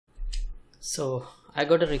So I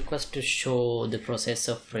got a request to show the process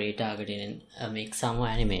of retargeting in a Mixamo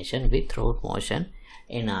animation with root motion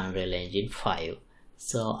in Unreal Engine 5.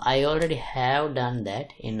 So I already have done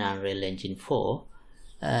that in Unreal Engine 4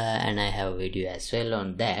 and I have a video as well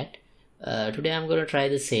on that. Today I'm going to try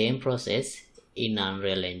the same process in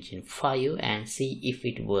Unreal Engine 5 and see if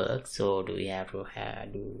it works. So do we have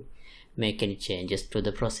to make any changes to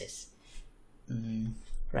the process?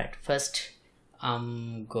 Right, first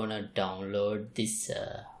I'm gonna download this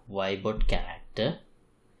𝐻𝐻𝐻𝐻𝐻𝐻𝐻𝐻𝐻𝐻𝐻𝐻𝐻𝐻 character.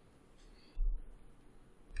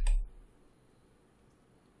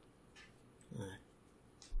 I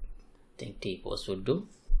think T-pose would do.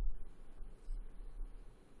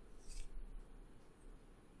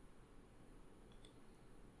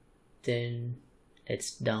 Then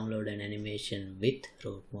let's download an animation with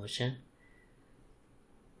root motion.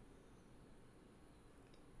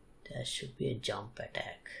 There should be a jump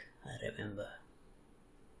attack, I remember.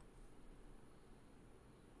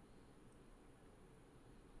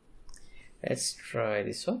 Let's try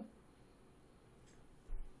this one.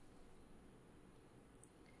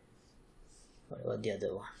 What about the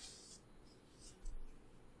other one?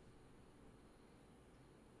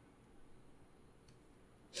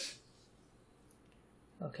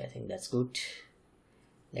 Okay, I think that's good.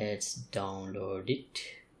 Let's download it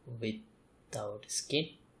without skin,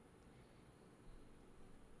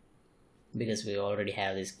 because we already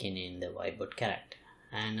have the skin in the 𝐻𝐻𝐻𝐻𝐻 character,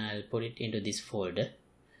 and I'll put it into this folder,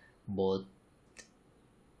 both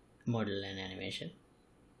model and animation.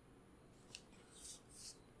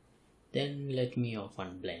 Then let me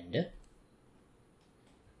open Blender.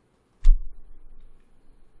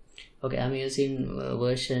 Okay, I'm using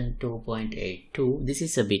version 2.82. This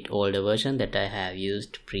is a bit older version that I have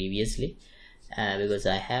used previously because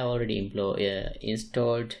I have already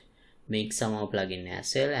installed Mixamo plugin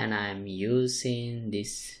as well, and I'm using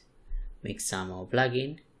this Mixamo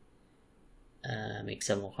plugin,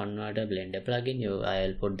 Mixamo converter blender plugin.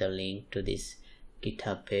 I'll put the link to this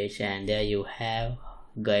GitHub page, and there you have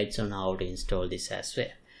guides on how to install this as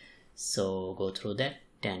well. So go through that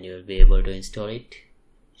and you'll be able to install it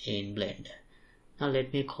in Blender. Now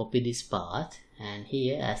let me copy this path, and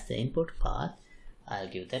here as the input path I'll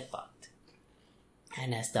give that path,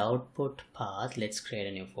 and as the output path let's create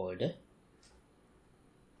a new folder,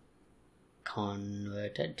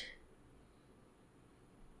 converted.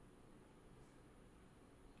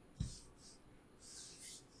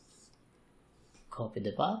 Copy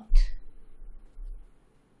the path.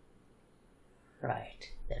 Right,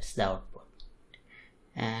 that's the output.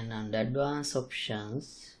 And under advanced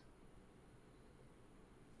options,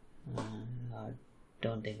 I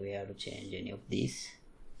don't think we have to change any of these.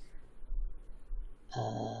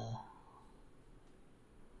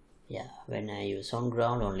 Yeah, when I use on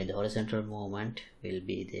ground, only the horizontal movement will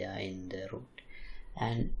be there in the root.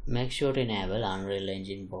 And make sure to enable Unreal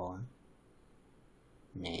Engine born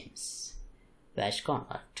names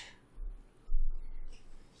 /convert.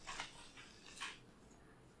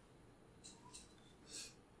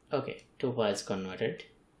 Okay, 2 files converted.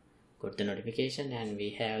 Got the notification, and we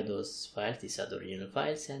have those files. These are the original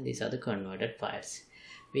files, and these are the converted files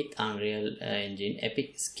with Unreal Engine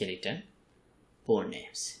Epic Skeleton born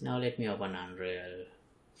names. Now let me open Unreal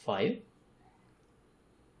 5.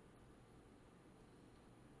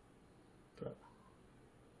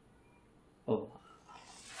 Oh,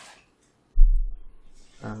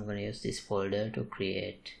 I'm gonna use this folder to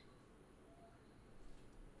create.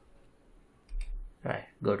 Right,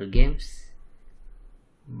 go to games.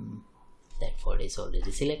 That folder is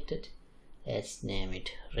already selected. Let's name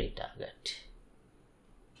it retarget,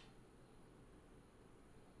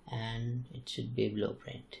 and it should be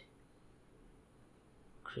blueprint.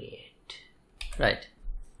 Create. Right,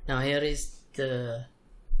 now here is the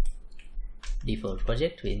default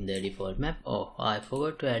project in the default map. Oh, I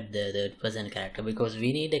forgot to add the third-person character, because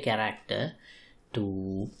we need a character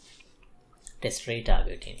to test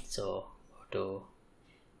retargeting. So go to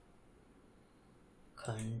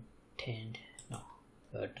content, no,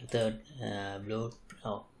 go to third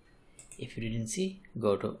if you didn't see,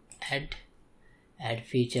 go to add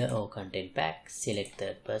feature or content pack, select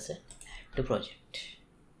third person, add to project.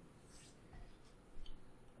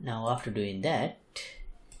 Now after doing that,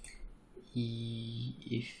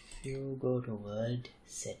 if you go to world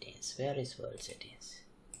settings, where is world settings?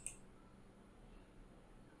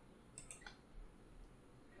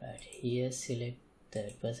 Right here, select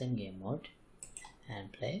third person game mode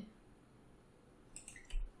and play.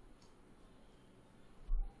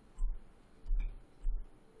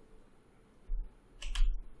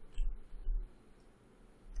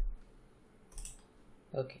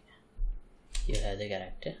 Okay, you have the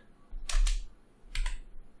character.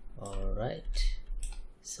 Alright,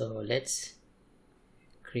 so let's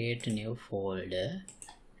create a new folder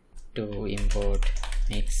to import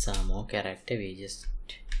Mixamo character we just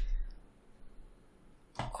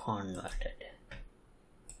converted.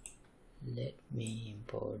 Let me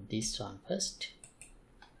import this one first.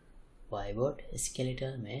 Whiteboard,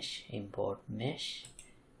 skeletal mesh, import mesh,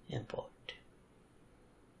 import.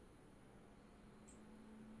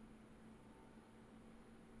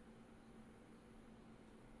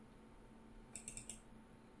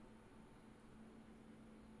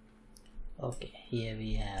 Okay, here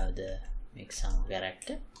we have the Mixamo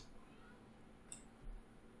character.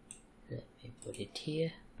 Let me put it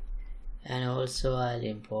here, and also I'll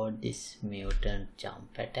import this mutant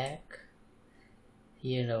jump attack.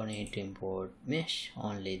 Here I don't need to import mesh,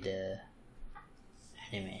 only the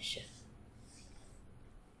animation.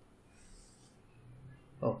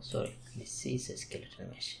 Oh sorry, this is a skeletal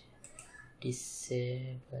mesh.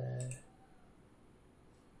 Disable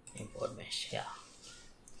import mesh, yeah,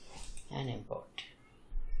 and import.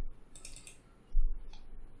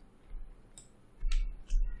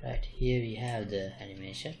 Right, here we have the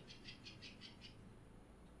animation.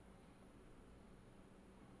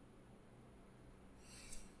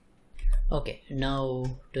 Okay, now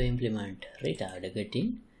to implement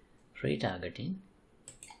retargeting,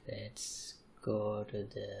 let's go to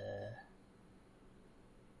the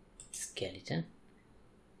skeleton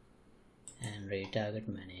and retarget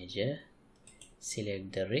manager,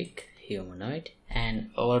 select the rig humanoid,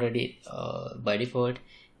 and already by default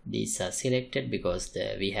these are selected because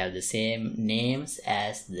we have the same names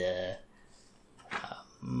as the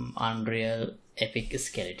Unreal Epic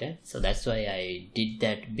skeleton, so that's why I did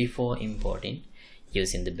that before importing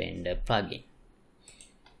using the Blender plugin.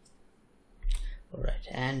 Alright,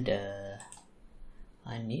 and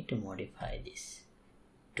I need to modify this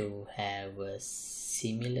to have a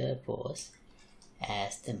similar pose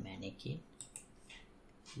as the mannequin.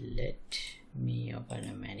 Let me open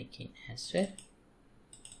a mannequin as well.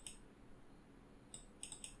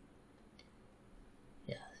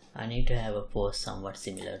 Yeah, I need to have a pose somewhat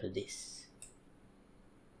similar to this.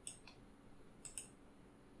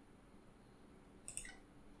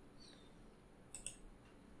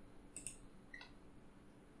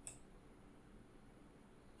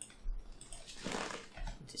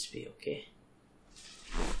 This be okay.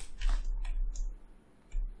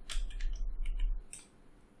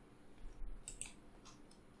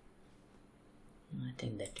 I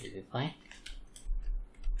think that will be fine.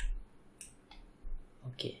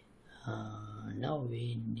 Okay, now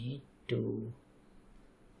we need to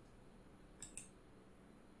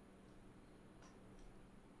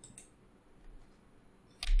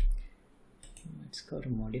let's go to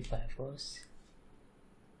modify pose,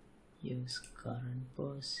 use current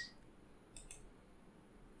pose.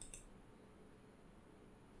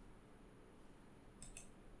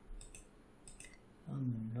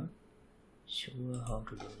 I'm not sure how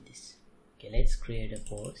to do this. Okay, let's create a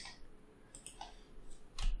pose.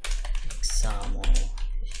 Mixamo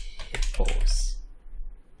pose.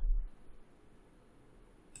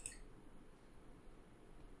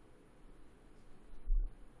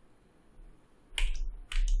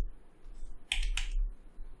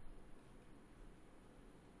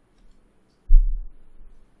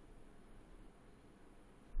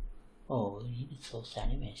 Oh, we need a source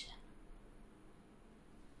animation.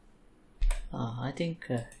 I think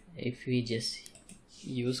if we just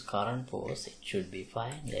use current pose, it should be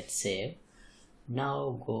fine. Let's save.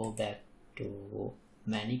 Now go back to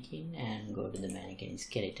mannequin and go to the mannequin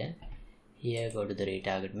skeleton. Here go to the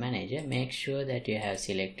retarget manager. Make sure that you have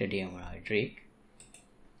selected humanoid rig,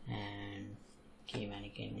 and key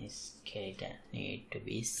mannequin skeleton need to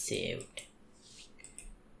be saved.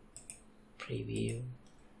 Preview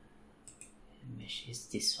mesh is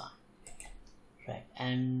this one, right?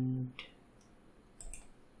 And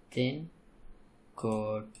then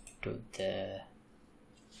go to the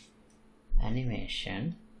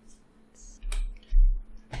animation,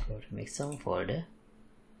 go to Mixamo folder,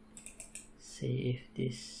 see if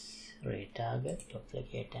this retarget,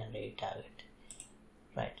 duplicate and retarget.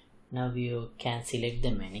 Right, now you can select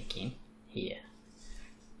the mannequin here.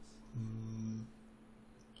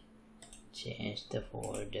 Change the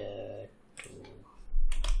folder to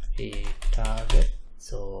retarget,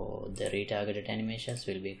 so the retargeted animations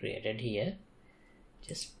will be created here.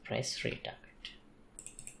 Just press retarget.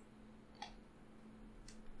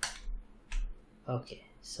 Okay,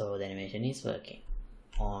 so the animation is working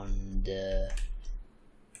on the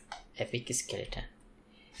epic skeleton.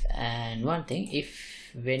 And one thing,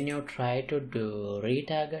 if when you try to do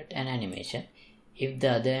retarget an animation, if the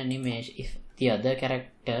other animation, if the other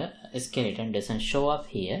character skeleton doesn't show up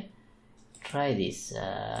here, try this.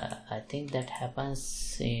 I think that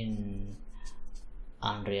happens in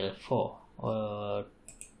Unreal 4.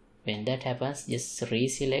 When that happens, just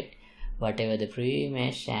reselect whatever the preview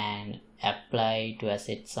image and apply to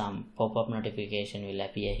asset. Some pop-up notification will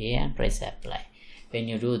appear here and press apply. When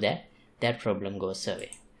you do that, that problem goes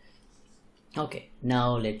away. Okay,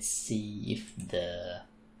 now let's see if the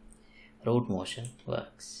root motion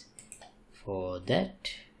works. For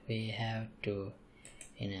that, we have to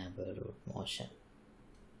enable root motion.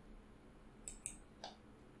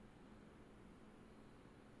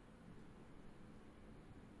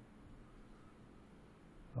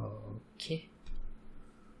 Okay,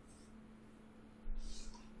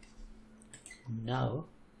 now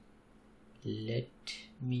let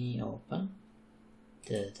me open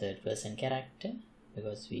the third person character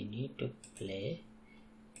because we need to play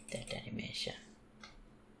that animation.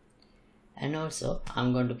 And also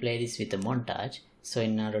I'm going to play this with a montage. So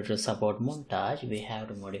in order to support montage, we have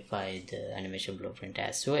to modify the animation blueprint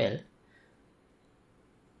as well.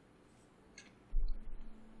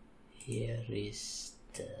 Here is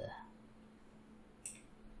the,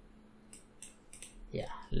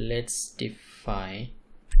 yeah, let's define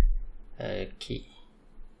a key.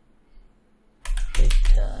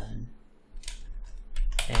 Return,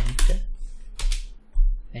 enter.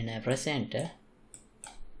 When I press enter,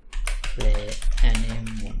 play anim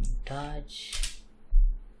montage,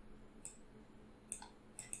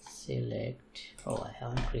 select, oh, I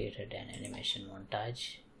haven't created an animation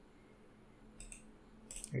montage.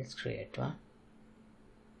 Let's create one.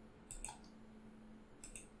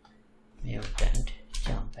 Mutant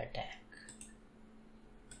jump attack.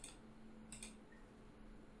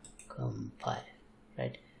 Compile.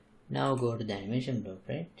 Right, now go to the animation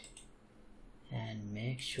blueprint and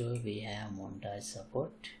make sure we have montage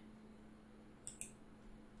support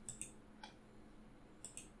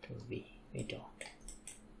to be. We don't.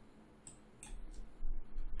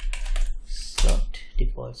 Slot,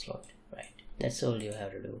 default slot. Right, that's all you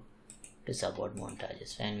have to do to support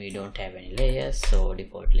montages. And we don't have any layers, so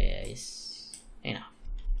default layer is enough.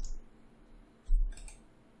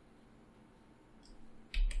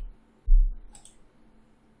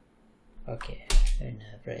 Okay, when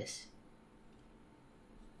I press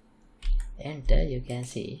enter, you can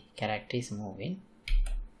see character is moving,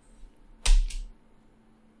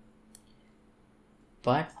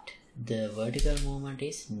 but the vertical movement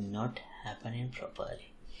is not happening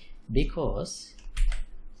properly because,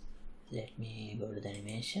 let me go to the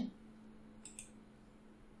animation.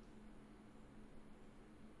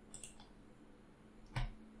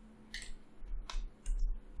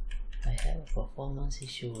 I have a performance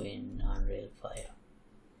issue in Unreal 5.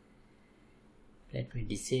 Let me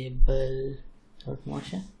disable root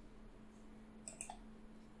motion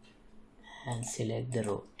and select the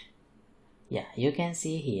root. Yeah, you can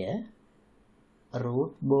see here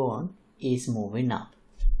root bone is moving up,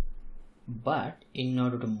 but in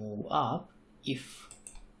order to move up, if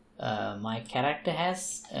my character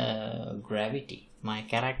has gravity, my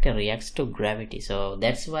character reacts to gravity, so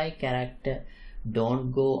that's why character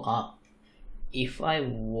don't go up. If I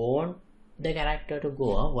want the character to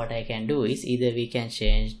go up, what I can do is either we can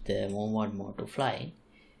change the movement mode to flying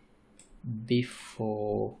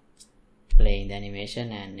before playing the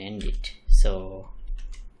animation and end it. So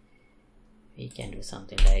we can do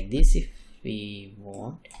something like this. If we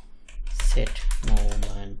want, set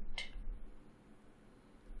movement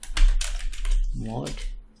mode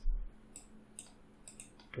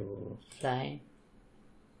to flying,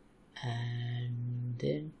 and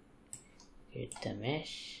then hit the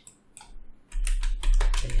mesh,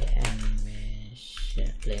 play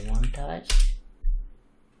animation, play montage,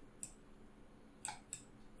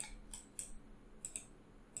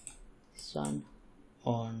 this one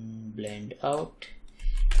on blend out,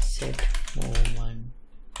 set movement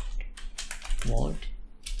mode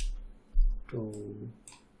to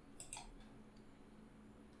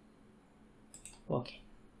okay.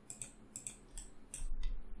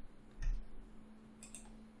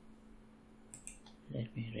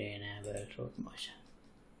 Let me re-enable root motion.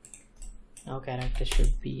 Now character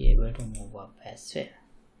should be able to move up as well.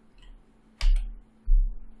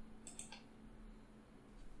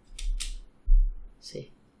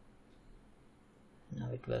 See,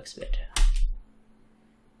 now it works better.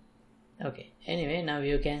 Okay, anyway, now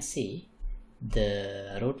you can see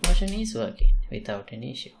the root motion is working without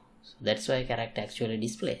any issue. So that's why character actually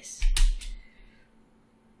displays.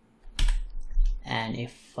 And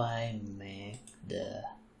if I make the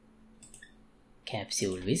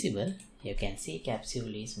capsule visible, you can see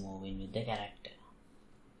capsule is moving with the character.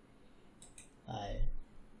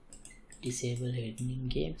 disable hidden in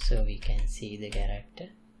game so we can see the character.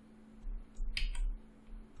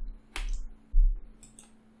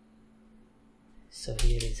 So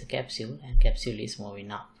here is a capsule and capsule is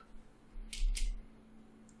moving up.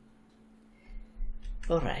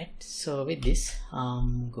 Alright, so with this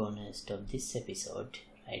I'm gonna stop this episode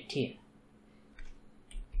right here.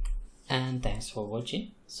 And thanks for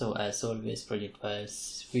watching. So as always, project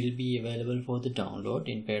files will be available for the download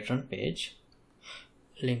in Patreon page.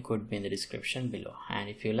 Link would be in the description below. And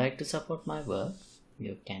if you like to support my work,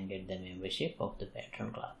 you can get the membership of the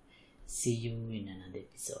Patreon club. See you in another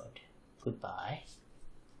episode. Goodbye.